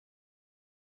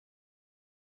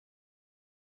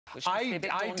which must be a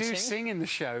bit daunting. I do sing in the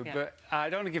show, but I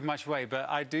don't want to give much away, but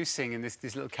I do sing in this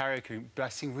little karaoke room, but I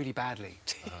sing really badly.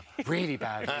 Really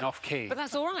badly and off-key. But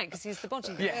that's all right, because he's the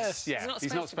bodyguard. Yes, yeah.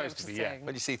 He's not supposed to be, yeah.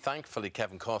 But you see, thankfully,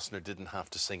 Kevin Costner didn't have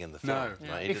to sing in the film.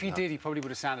 No. Right? If he did, he probably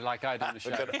would have sounded like I did on the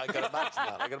show. I can imagine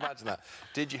that. I can imagine that.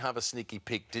 Did you have a sneaky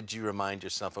peek? Did you remind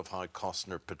yourself of how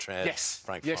Costner portrayed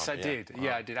Frank Yes, Farmer? I did.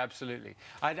 Yeah, I did, absolutely.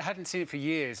 I hadn't seen it for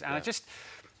years, and I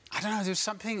don't know, there was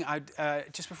something,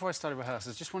 just before I started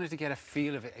rehearsals, I just wanted to get a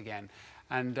feel of it again.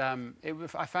 And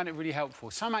I found it really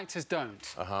helpful. Some actors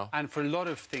don't. And for a lot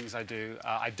of things I do,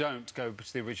 I don't go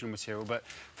to the original material. But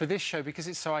for this show, because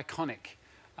it's so iconic,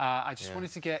 I just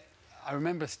wanted to get... I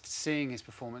remember seeing his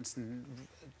performance and,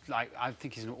 like, I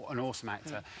think he's an awesome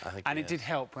actor. And it did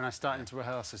help when I started into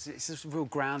rehearsals. It's just real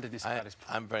groundedness about his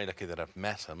performance. I'm very lucky that I've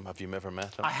met him. Have you ever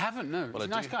met him? I haven't, no. Well, he's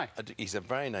a nice guy. He's a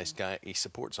very nice guy. He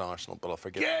supports Arsenal, but I'll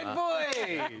forget that.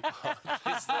 Good boy!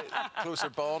 It's the closer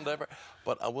bond ever.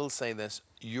 But I will say this,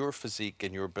 your physique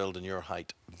and your build and your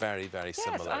height, very, very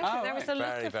similar. Yes, I think there is a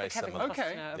look of Kevin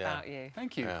Costner about you.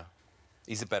 Thank you. Yeah.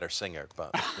 He's a better singer,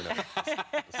 but, you know,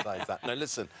 besides that. Now,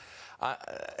 listen,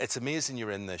 it's amazing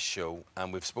you're in this show,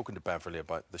 and we've spoken to Beverly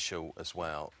about the show as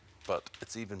well, but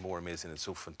it's even more amazing and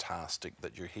so fantastic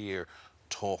that you're here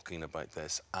talking about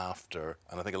this after,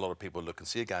 and I think a lot of people look and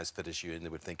see a guy as fit as you and they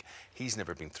would think he's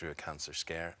never been through a cancer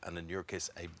scare, and in your case,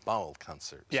 a bowel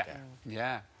cancer scare.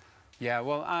 Yeah,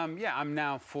 well, I'm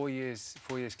now 4 years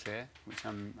clear, which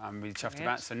I'm really chuffed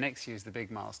about. So next year's the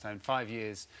big milestone. 5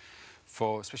 years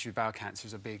for, especially with bowel cancer,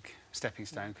 is a big stepping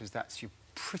stone, because that's you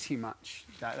pretty much,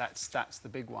 that's the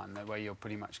big one, where you're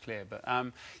pretty much clear. But,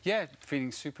 yeah, feeling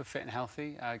super fit and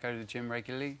healthy, go to the gym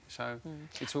regularly, so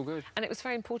it's all good. And it was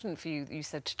very important for you, you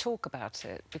said, to talk about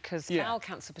it, because bowel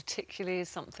cancer particularly is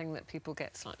something that people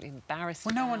get slightly embarrassed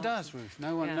about. Well, no one does, Ruth.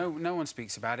 No one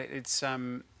speaks about it.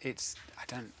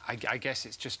 I guess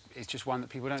it's just one that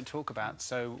people don't talk about.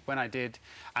 So when I did,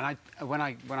 and when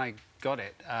I got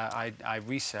it, I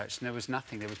researched, and there was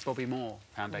nothing. There was Bobby Moore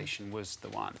Foundation was the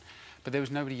one. But there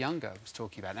was nobody younger who was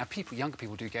talking about it. Now, younger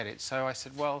people do get it, so I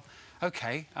said, well,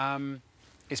 OK,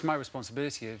 it's my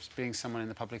responsibility as being someone in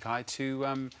the public eye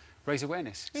to raise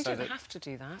awareness. You don't have to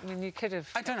do that. I mean, you could have...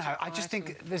 I don't know. I just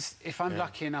think if I'm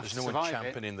lucky enough to survive it... There's no one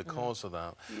championing the cause of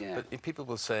that. Yeah. But people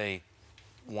will say,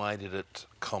 why did it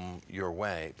come your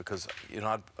way? Because, you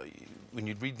know, when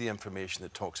you read the information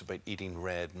that talks about eating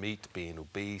red meat, being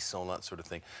obese, all that sort of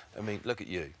thing, I mean, look at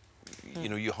you. You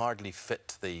know, you hardly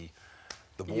fit the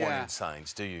warning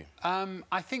signs, do you?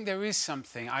 I think there is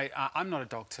something. I'm not a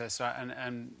doctor, so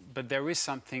but there is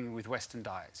something with Western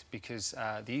diets, because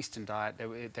the Eastern diet,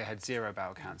 they had zero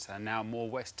bowel cancer, and now more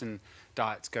Western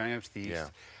diets going over to the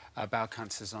East, bowel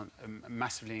cancers on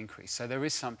massively increased. So there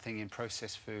is something in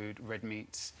processed food, red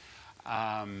meats,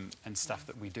 and stuff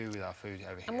that we do with our food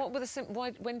over here. And what were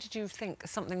when did you think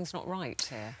something's not right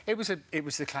here? It was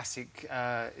the classic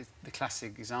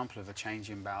example of a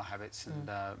change in bowel habits and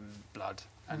blood.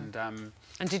 And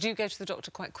did you go to the doctor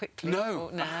quite quickly?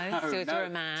 No, so you're a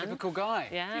man. Typical guy.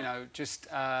 Yeah. You know, just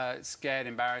scared,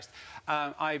 embarrassed.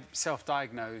 I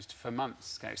self-diagnosed for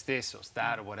months. Okay, it's this or it's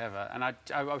that or whatever. And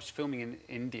I was filming in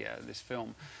India this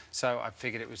film, so I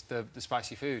figured it was the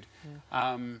spicy food.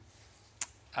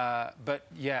 But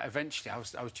yeah, eventually I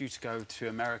was due to go to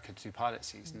America to do pilot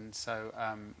season, so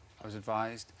I was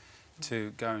advised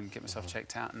to go and get myself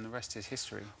checked out, and the rest is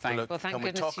history. Thank can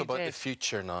we talk about the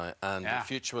future now? And the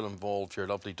future will involve your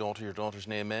lovely daughter. Your daughter's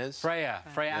name is? Freya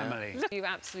Emily. You're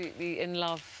absolutely in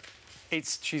love.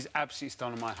 She's absolutely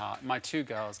stolen my heart. My two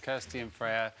girls, Kirsty and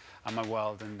Freya, are my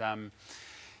world, and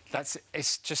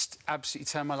it's just absolutely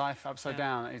turned my life upside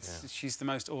down. She's the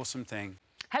most awesome thing.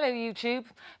 Hello, YouTube.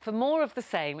 For more of the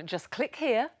same, just click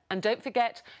here. And don't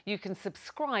forget, you can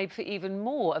subscribe for even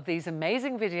more of these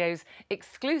amazing videos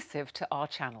exclusive to our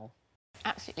channel.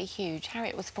 Absolutely huge.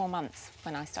 Harriet was 4 months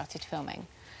when I started filming.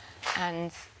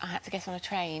 And I had to get on a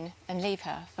train and leave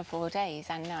her for 4 days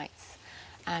and nights.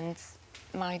 And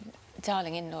my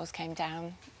darling in-laws came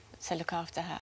down to look after her.